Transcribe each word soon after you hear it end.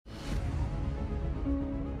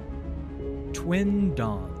Twin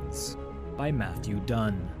Dawns by Matthew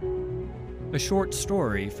Dunn. A short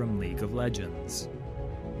story from League of Legends.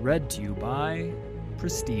 Read to you by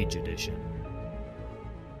Prestige Edition.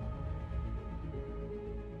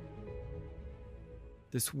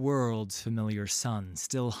 This world's familiar sun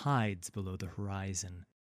still hides below the horizon.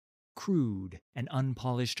 Crude and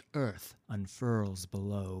unpolished earth unfurls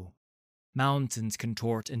below. Mountains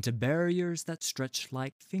contort into barriers that stretch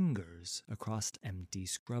like fingers across empty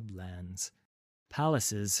scrublands.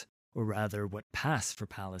 Palaces, or rather what pass for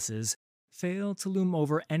palaces, fail to loom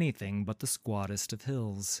over anything but the squattest of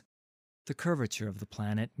hills. The curvature of the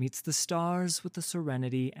planet meets the stars with a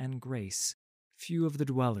serenity and grace few of the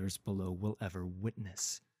dwellers below will ever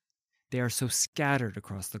witness. They are so scattered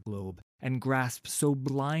across the globe and grasp so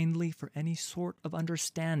blindly for any sort of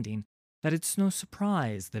understanding that it's no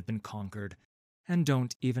surprise they've been conquered and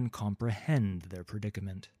don't even comprehend their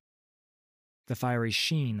predicament. The fiery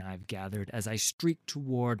sheen I've gathered as I streak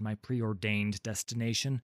toward my preordained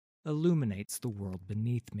destination illuminates the world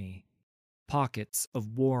beneath me. Pockets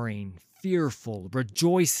of warring, fearful,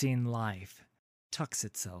 rejoicing life tucks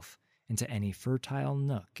itself into any fertile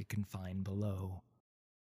nook it can find below.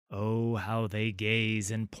 Oh, how they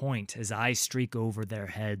gaze and point as I streak over their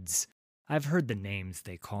heads. I've heard the names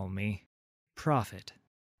they call me. Prophet,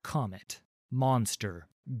 comet, monster,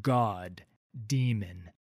 god,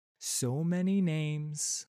 demon. So many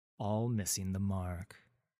names, all missing the mark.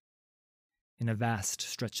 In a vast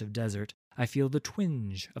stretch of desert, I feel the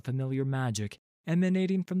twinge of familiar magic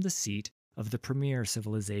emanating from the seat of the premier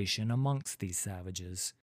civilization amongst these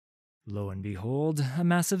savages. Lo and behold, a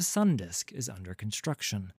massive sun disk is under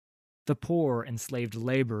construction. The poor enslaved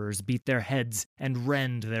laborers beat their heads and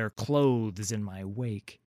rend their clothes in my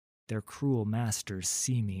wake. Their cruel masters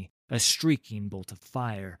see me, a streaking bolt of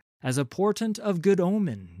fire, as a portent of good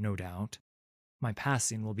omen, no doubt. My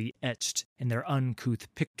passing will be etched in their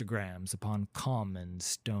uncouth pictograms upon common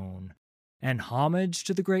stone. And homage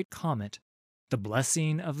to the great comet, the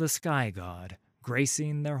blessing of the sky god,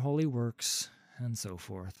 gracing their holy works, and so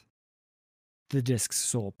forth. The disk's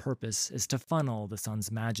sole purpose is to funnel the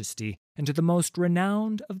sun's majesty into the most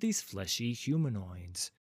renowned of these fleshy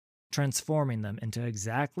humanoids, transforming them into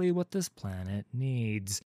exactly what this planet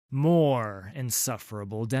needs: more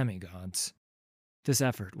insufferable demigods. This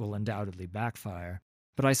effort will undoubtedly backfire,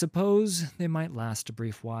 but I suppose they might last a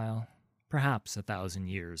brief while, perhaps 1,000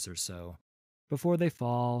 years or so, before they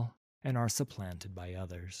fall and are supplanted by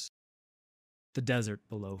others. The desert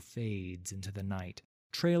below fades into the night,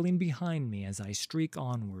 trailing behind me as I streak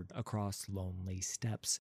onward across lonely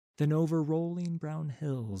steppes, then over rolling brown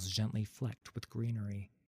hills gently flecked with greenery.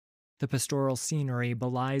 The pastoral scenery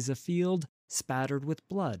belies a field spattered with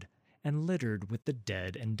blood and littered with the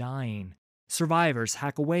dead and dying. Survivors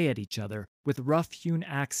hack away at each other with rough-hewn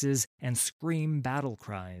axes and scream battle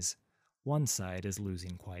cries. One side is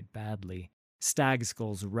losing quite badly. Stag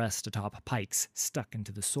skulls rest atop pikes stuck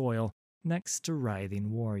into the soil next to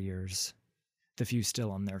writhing warriors. The few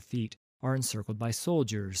still on their feet are encircled by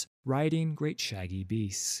soldiers riding great shaggy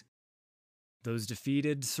beasts. Those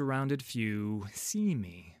defeated, surrounded few see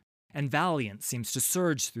me, and valiance seems to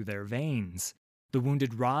surge through their veins. The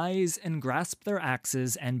wounded rise and grasp their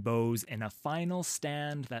axes and bows in a final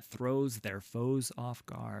stand that throws their foes off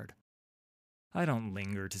guard. I don't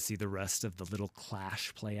linger to see the rest of the little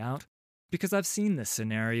clash play out, because I've seen this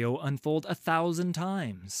scenario unfold 1,000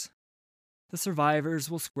 times. The survivors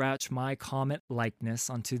will scratch my comet likeness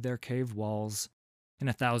onto their cave walls. In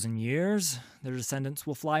 1,000 years, their descendants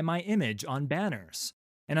will fly my image on banners,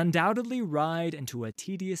 and undoubtedly ride into a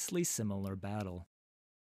tediously similar battle.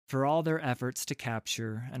 For all their efforts to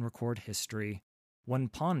capture and record history, one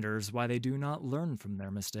ponders why they do not learn from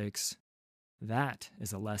their mistakes. That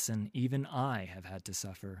is a lesson even I have had to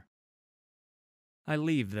suffer. I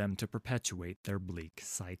leave them to perpetuate their bleak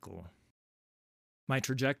cycle. My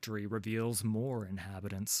trajectory reveals more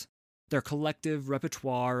inhabitants. Their collective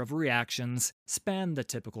repertoire of reactions span the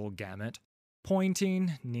typical gamut: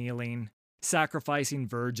 pointing, kneeling, sacrificing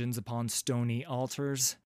virgins upon stony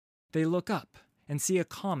altars. They look up and see a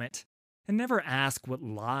comet and never ask what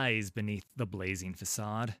lies beneath the blazing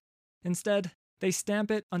facade. Instead, they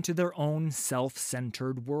stamp it onto their own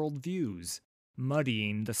self-centered worldviews,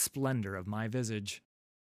 muddying the splendor of my visage.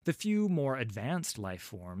 The few more advanced life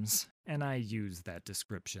forms, and I use that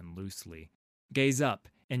description loosely, gaze up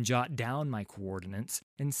and jot down my coordinates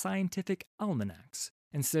in scientific almanacs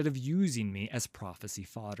instead of using me as prophecy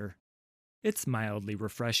fodder. It's mildly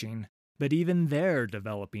refreshing, but even their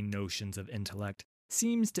developing notions of intellect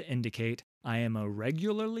seems to indicate I am a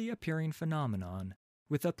regularly appearing phenomenon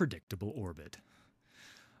with a predictable orbit.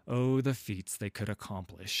 Oh, the feats they could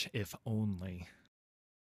accomplish, if only.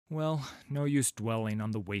 Well, no use dwelling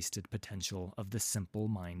on the wasted potential of the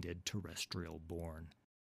simple-minded terrestrial born.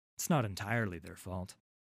 It's not entirely their fault.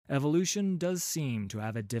 Evolution does seem to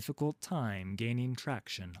have a difficult time gaining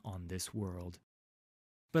traction on this world.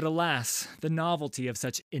 But alas, the novelty of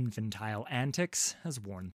such infantile antics has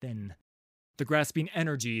worn thin. The grasping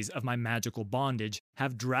energies of my magical bondage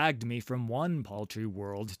have dragged me from one paltry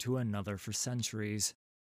world to another for centuries.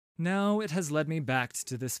 Now it has led me back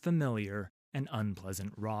to this familiar and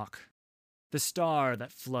unpleasant rock. The star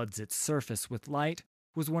that floods its surface with light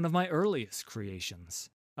was one of my earliest creations,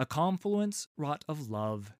 a confluence wrought of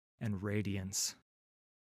love and radiance.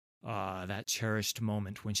 Ah, that cherished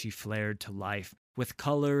moment when she flared to life with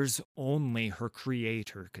colors only her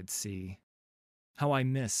creator could see. How I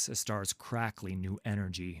miss a star's crackling new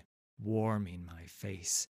energy, warming my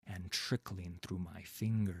face and trickling through my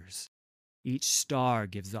fingers. Each star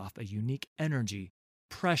gives off a unique energy,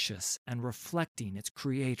 precious and reflecting its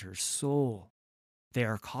creator's soul. They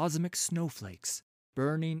are cosmic snowflakes,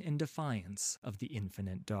 burning in defiance of the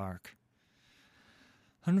infinite dark.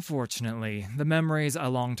 Unfortunately, the memories I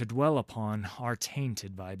long to dwell upon are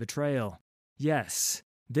tainted by betrayal. Yes,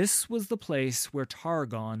 this was the place where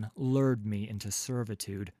Targon lured me into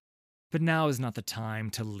servitude. But now is not the time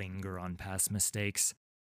to linger on past mistakes.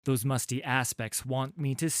 Those musty aspects want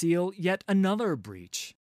me to seal yet another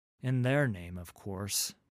breach. In their name, of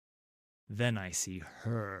course. Then I see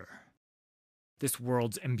her. This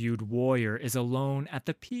world's imbued warrior is alone at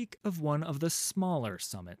the peak of one of the smaller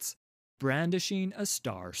summits, brandishing a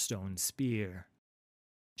starstone spear.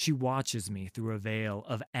 She watches me through a veil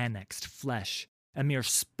of annexed flesh, a mere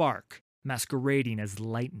spark masquerading as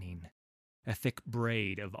lightning. A thick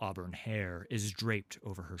braid of auburn hair is draped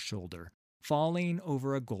over her shoulder, falling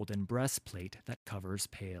over a golden breastplate that covers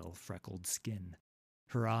pale, freckled skin.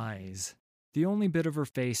 Her eyes, the only bit of her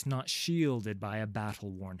face not shielded by a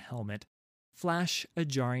battle-worn helmet, flash a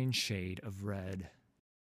jarring shade of red.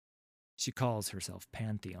 She calls herself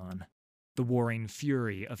Pantheon, the warring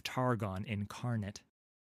fury of Targon incarnate.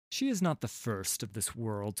 She is not the first of this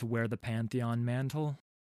world to wear the Pantheon mantle,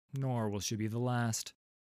 nor will she be the last.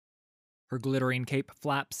 Her glittering cape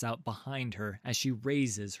flaps out behind her as she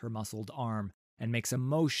raises her muscled arm and makes a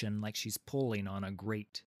motion like she's pulling on a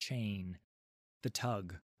great chain. The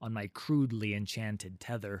tug on my crudely enchanted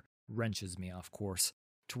tether wrenches me off course,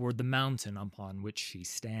 toward the mountain upon which she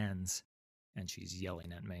stands, and she's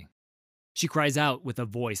yelling at me. She cries out with a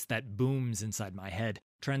voice that booms inside my head,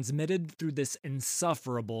 transmitted through this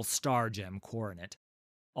insufferable star-gem coronet.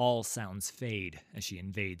 All sounds fade as she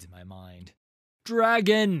invades my mind.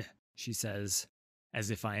 "Dragon!" she says, as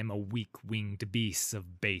if I am a weak-winged beast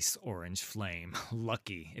of base orange flame,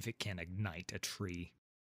 lucky if it can ignite a tree.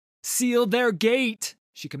 "Seal their gate!"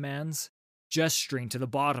 she commands, gesturing to the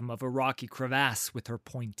bottom of a rocky crevasse with her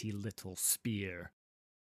pointy little spear.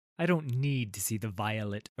 I don't need to see the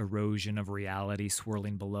violet erosion of reality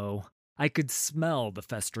swirling below. I could smell the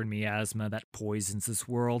festering miasma that poisons this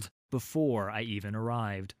world before I even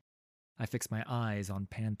arrived. I fix my eyes on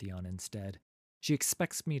Pantheon instead. She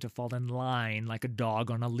expects me to fall in line like a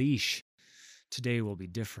dog on a leash. Today will be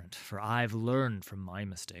different, for I've learned from my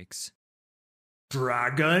mistakes.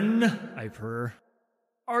 "Dragon," I purr.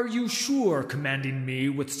 "Are you sure commanding me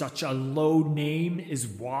with such a low name is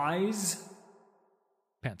wise?"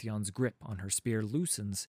 Pantheon's grip on her spear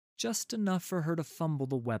loosens, just enough for her to fumble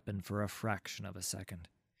the weapon for a fraction of a second.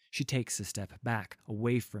 She takes a step back,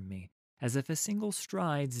 away from me, as if a single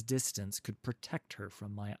stride's distance could protect her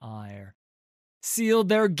from my ire. "Seal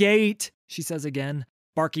their gate," she says again,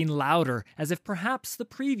 barking louder, as if perhaps the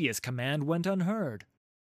previous command went unheard.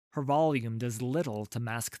 Her volume does little to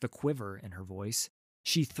mask the quiver in her voice.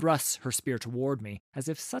 She thrusts her spear toward me, as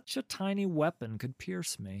if such a tiny weapon could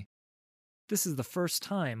pierce me. This is the first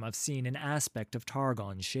time I've seen an aspect of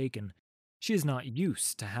Targon shaken. She is not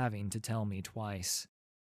used to having to tell me twice.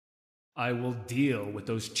 "I will deal with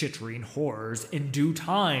those chittering horrors in due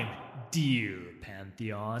time, dear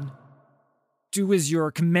Pantheon." "Do as you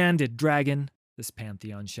are commanded, dragon," this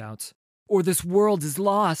Pantheon shouts, "or this world is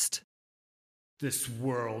lost." "This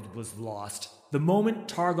world was lost the moment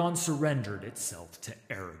Targon surrendered itself to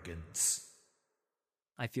arrogance."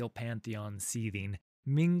 I feel Pantheon seething,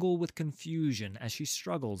 mingle with confusion as she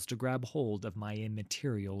struggles to grab hold of my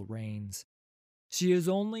immaterial reins. She is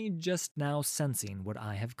only just now sensing what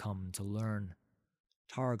I have come to learn.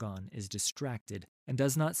 Targon is distracted and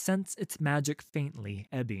does not sense its magic faintly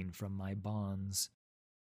ebbing from my bonds.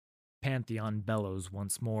 Pantheon bellows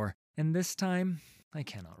once more, and this time I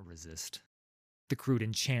cannot resist. The crude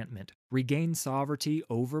enchantment regains sovereignty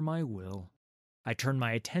over my will. I turn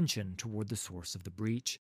my attention toward the source of the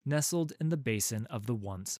breach, nestled in the basin of the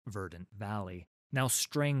once verdant valley, now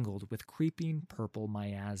strangled with creeping purple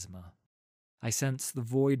miasma. I sense the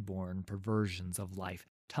void-born perversions of life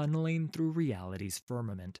tunneling through reality's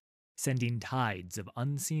firmament, sending tides of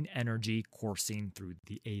unseen energy coursing through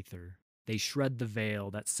the aether. They shred the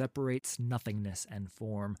veil that separates nothingness and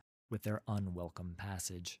form with their unwelcome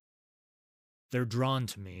passage. They're drawn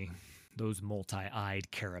to me, those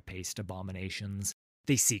multi-eyed carapaced abominations.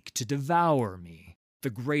 They seek to devour me, the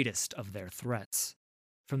greatest of their threats.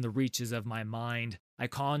 From the reaches of my mind, I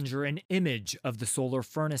conjure an image of the solar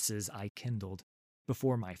furnaces I kindled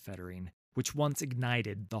before my fettering, which once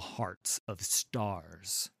ignited the hearts of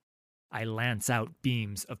stars. I lance out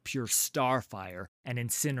beams of pure starfire and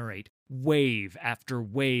incinerate wave after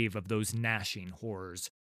wave of those gnashing horrors,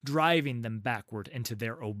 driving them backward into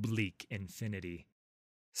their oblique infinity.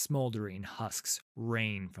 Smoldering husks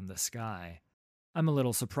rain from the sky. I'm a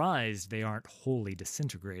little surprised they aren't wholly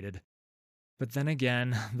disintegrated. But then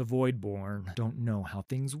again, the Voidborn don't know how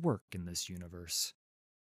things work in this universe.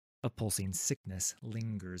 A pulsing sickness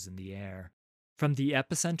lingers in the air. From the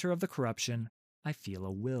epicenter of the corruption, I feel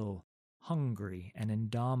a will, hungry and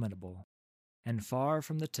indomitable, and far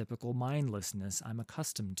from the typical mindlessness I'm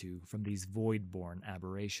accustomed to from these void-born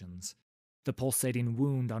aberrations. The pulsating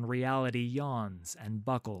wound on reality yawns and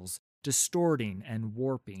buckles, distorting and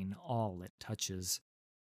warping all it touches.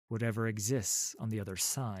 Whatever exists on the other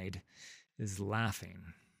side is laughing.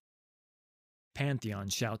 Pantheon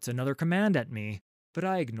shouts another command at me, but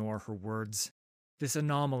I ignore her words. This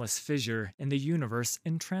anomalous fissure in the universe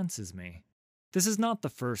entrances me. This is not the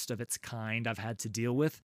first of its kind I've had to deal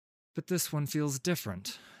with, but this one feels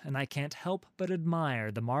different, and I can't help but admire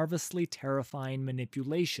the marvelously terrifying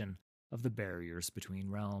manipulation of the barriers between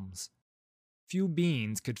realms. Few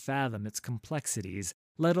beings could fathom its complexities,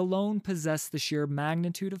 let alone possess the sheer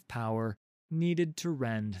magnitude of power needed to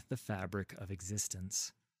rend the fabric of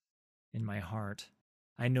existence. In my heart,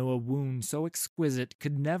 I know a wound so exquisite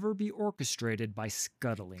could never be orchestrated by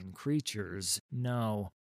scuttling creatures.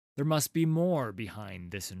 No, there must be more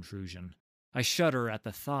behind this intrusion. I shudder at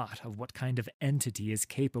the thought of what kind of entity is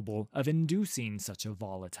capable of inducing such a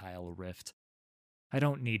volatile rift. I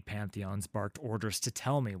don't need Pantheon's barked orders to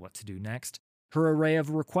tell me what to do next. Her array of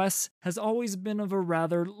requests has always been of a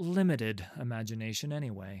rather limited imagination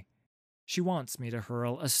anyway. She wants me to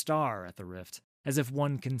hurl a star at the rift, as if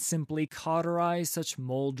one can simply cauterize such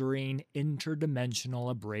moldering, interdimensional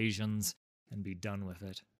abrasions and be done with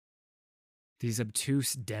it. These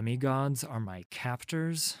obtuse demigods are my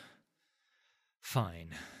captors?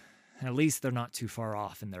 Fine. At least they're not too far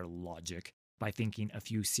off in their logic by thinking a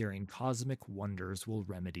few searing cosmic wonders will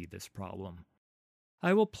remedy this problem.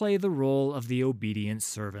 I will play the role of the obedient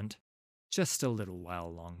servant just a little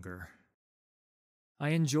while longer. I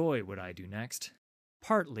enjoy what I do next,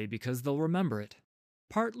 partly because they'll remember it,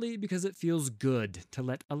 partly because it feels good to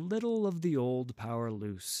let a little of the old power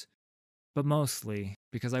loose, but mostly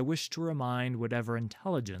because I wish to remind whatever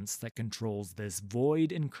intelligence that controls this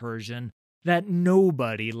void incursion that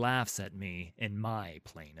nobody laughs at me in my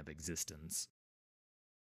plane of existence.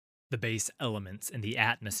 The base elements in the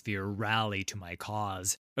atmosphere rally to my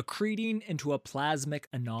cause, accreting into a plasmic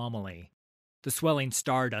anomaly. The swelling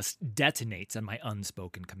stardust detonates at my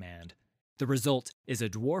unspoken command. The result is a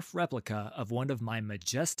dwarf replica of one of my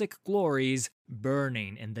majestic glories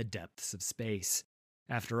burning in the depths of space.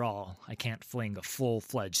 After all, I can't fling a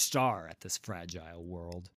full-fledged star at this fragile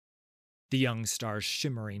world. The young star's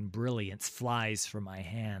shimmering brilliance flies from my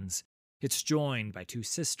hands. It's joined by two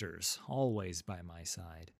sisters, always by my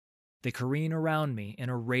side. They careen around me in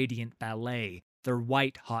a radiant ballet, their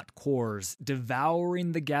white-hot cores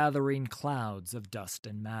devouring the gathering clouds of dust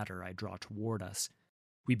and matter I draw toward us.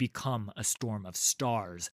 We become a storm of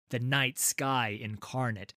stars, the night sky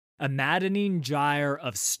incarnate, a maddening gyre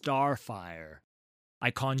of starfire. I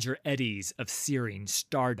conjure eddies of searing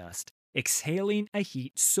stardust, exhaling a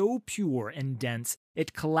heat so pure and dense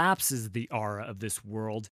it collapses the aura of this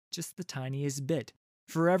world just the tiniest bit,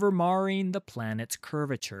 forever marring the planet's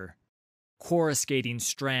curvature. Coruscating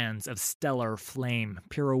strands of stellar flame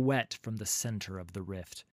pirouette from the center of the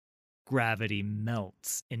rift. Gravity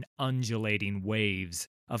melts in undulating waves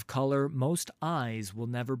of color most eyes will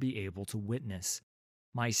never be able to witness.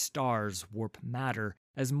 My stars warp matter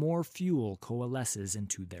as more fuel coalesces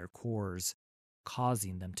into their cores,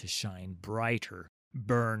 causing them to shine brighter,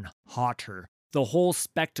 burn hotter. The whole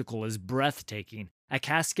spectacle is breathtaking, a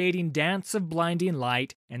cascading dance of blinding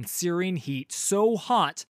light and searing heat so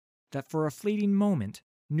hot that for a fleeting moment,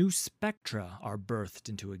 new spectra are birthed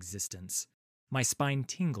into existence. My spine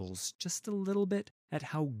tingles just a little bit at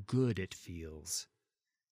how good it feels.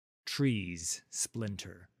 Trees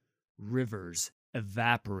splinter, rivers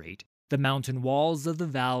evaporate, the mountain walls of the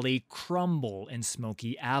valley crumble in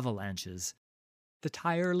smoky avalanches. The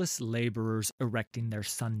tireless laborers erecting their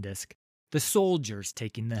sun disk, the soldiers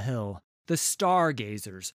taking the hill, the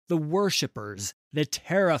stargazers, the worshippers, the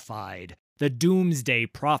terrified, the doomsday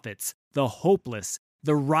prophets, the hopeless,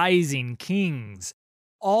 the rising kings,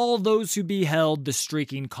 all those who beheld the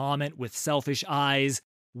streaking comet with selfish eyes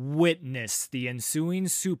witness the ensuing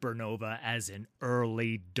supernova as an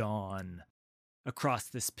early dawn. Across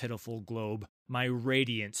this pitiful globe, my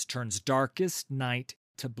radiance turns darkest night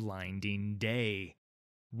to blinding day.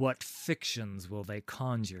 What fictions will they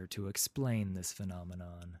conjure to explain this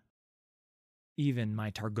phenomenon? Even my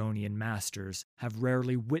Targonian masters have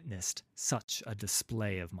rarely witnessed such a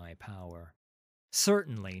display of my power.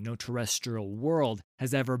 Certainly no terrestrial world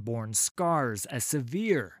has ever borne scars as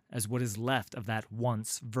severe as what is left of that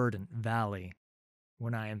once verdant valley.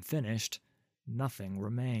 When I am finished, nothing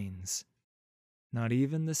remains. Not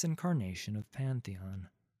even this incarnation of Pantheon.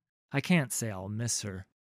 I can't say I'll miss her,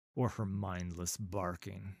 or her mindless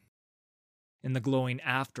barking. In the glowing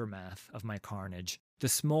aftermath of my carnage, the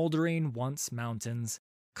smoldering once mountains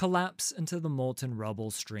collapse into the molten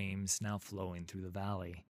rubble streams now flowing through the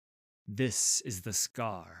valley. This is the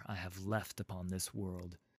scar I have left upon this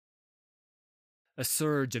world. A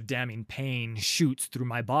surge of damning pain shoots through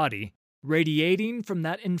my body, radiating from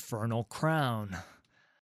that infernal crown.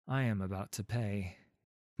 I am about to pay.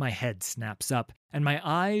 My head snaps up, and my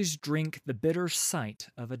eyes drink the bitter sight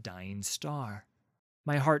of a dying star.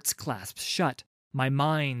 My heart's clasps shut, my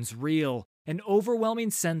mind's reel. An overwhelming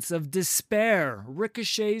sense of despair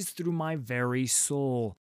ricochets through my very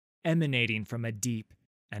soul, emanating from a deep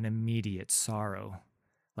and immediate sorrow,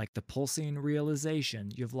 like the pulsing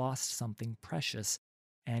realization you've lost something precious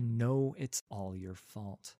and know it's all your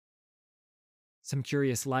fault. Some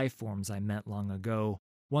curious life forms I met long ago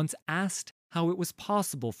once asked how it was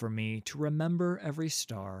possible for me to remember every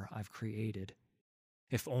star I've created.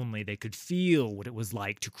 If only they could feel what it was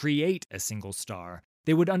like to create a single star,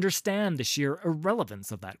 they would understand the sheer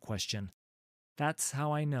irrelevance of that question. That's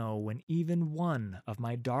how I know when even one of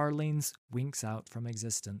my darlings winks out from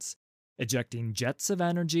existence, ejecting jets of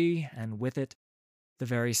energy and with it, the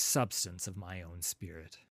very substance of my own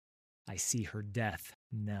spirit. I see her death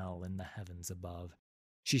knell in the heavens above.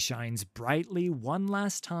 She shines brightly one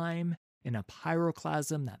last time in a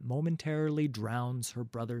pyroclasm that momentarily drowns her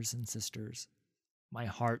brothers and sisters. My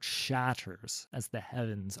heart shatters as the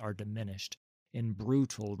heavens are diminished in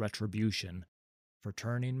brutal retribution for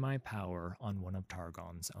turning my power on one of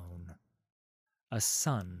Targon's own. A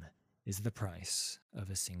sun is the price of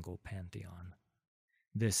a single pantheon.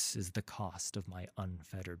 This is the cost of my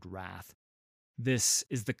unfettered wrath. This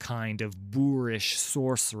is the kind of boorish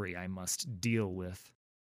sorcery I must deal with.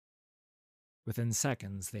 Within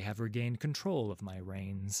seconds, they have regained control of my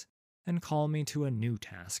reins and call me to a new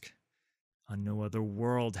task. On no other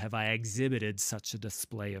world have I exhibited such a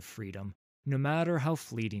display of freedom, no matter how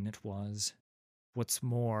fleeting it was. What's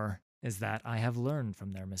more is that I have learned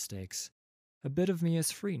from their mistakes. A bit of me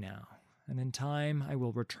is free now, and in time I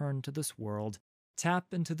will return to this world,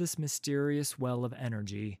 tap into this mysterious well of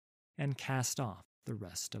energy, and cast off the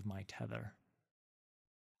rest of my tether.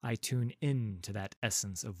 I tune in to that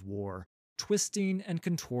essence of war, twisting and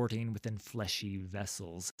contorting within fleshy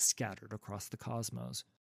vessels scattered across the cosmos.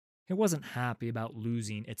 It wasn't happy about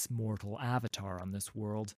losing its mortal avatar on this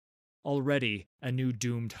world. Already, a new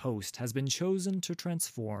doomed host has been chosen to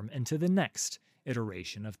transform into the next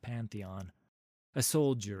iteration of Pantheon. A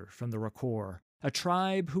soldier from the Rakor, a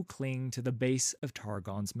tribe who cling to the base of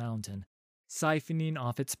Targon's mountain, siphoning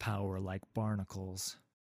off its power like barnacles.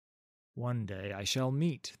 One day I shall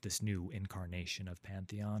meet this new incarnation of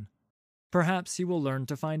Pantheon. Perhaps he will learn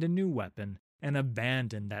to find a new weapon and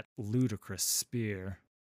abandon that ludicrous spear.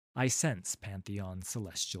 I sense Pantheon's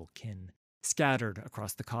celestial kin, scattered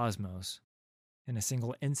across the cosmos. In a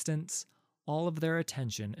single instance, all of their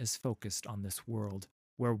attention is focused on this world,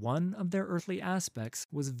 where one of their earthly aspects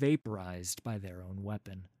was vaporized by their own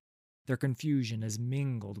weapon. Their confusion is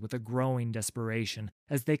mingled with a growing desperation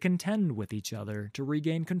as they contend with each other to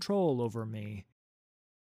regain control over me.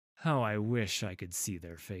 How I wish I could see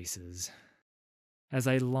their faces. As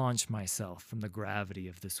I launch myself from the gravity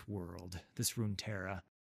of this world, this Runeterra,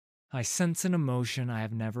 I sense an emotion I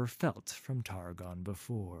have never felt from Targon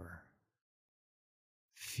before.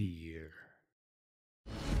 Fear.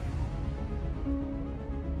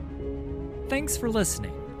 Thanks for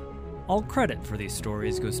listening. All credit for these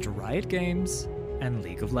stories goes to Riot Games and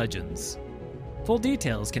League of Legends. Full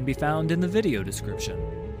details can be found in the video description.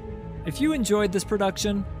 If you enjoyed this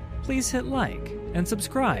production, please hit like and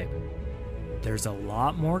subscribe. There's a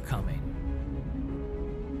lot more coming.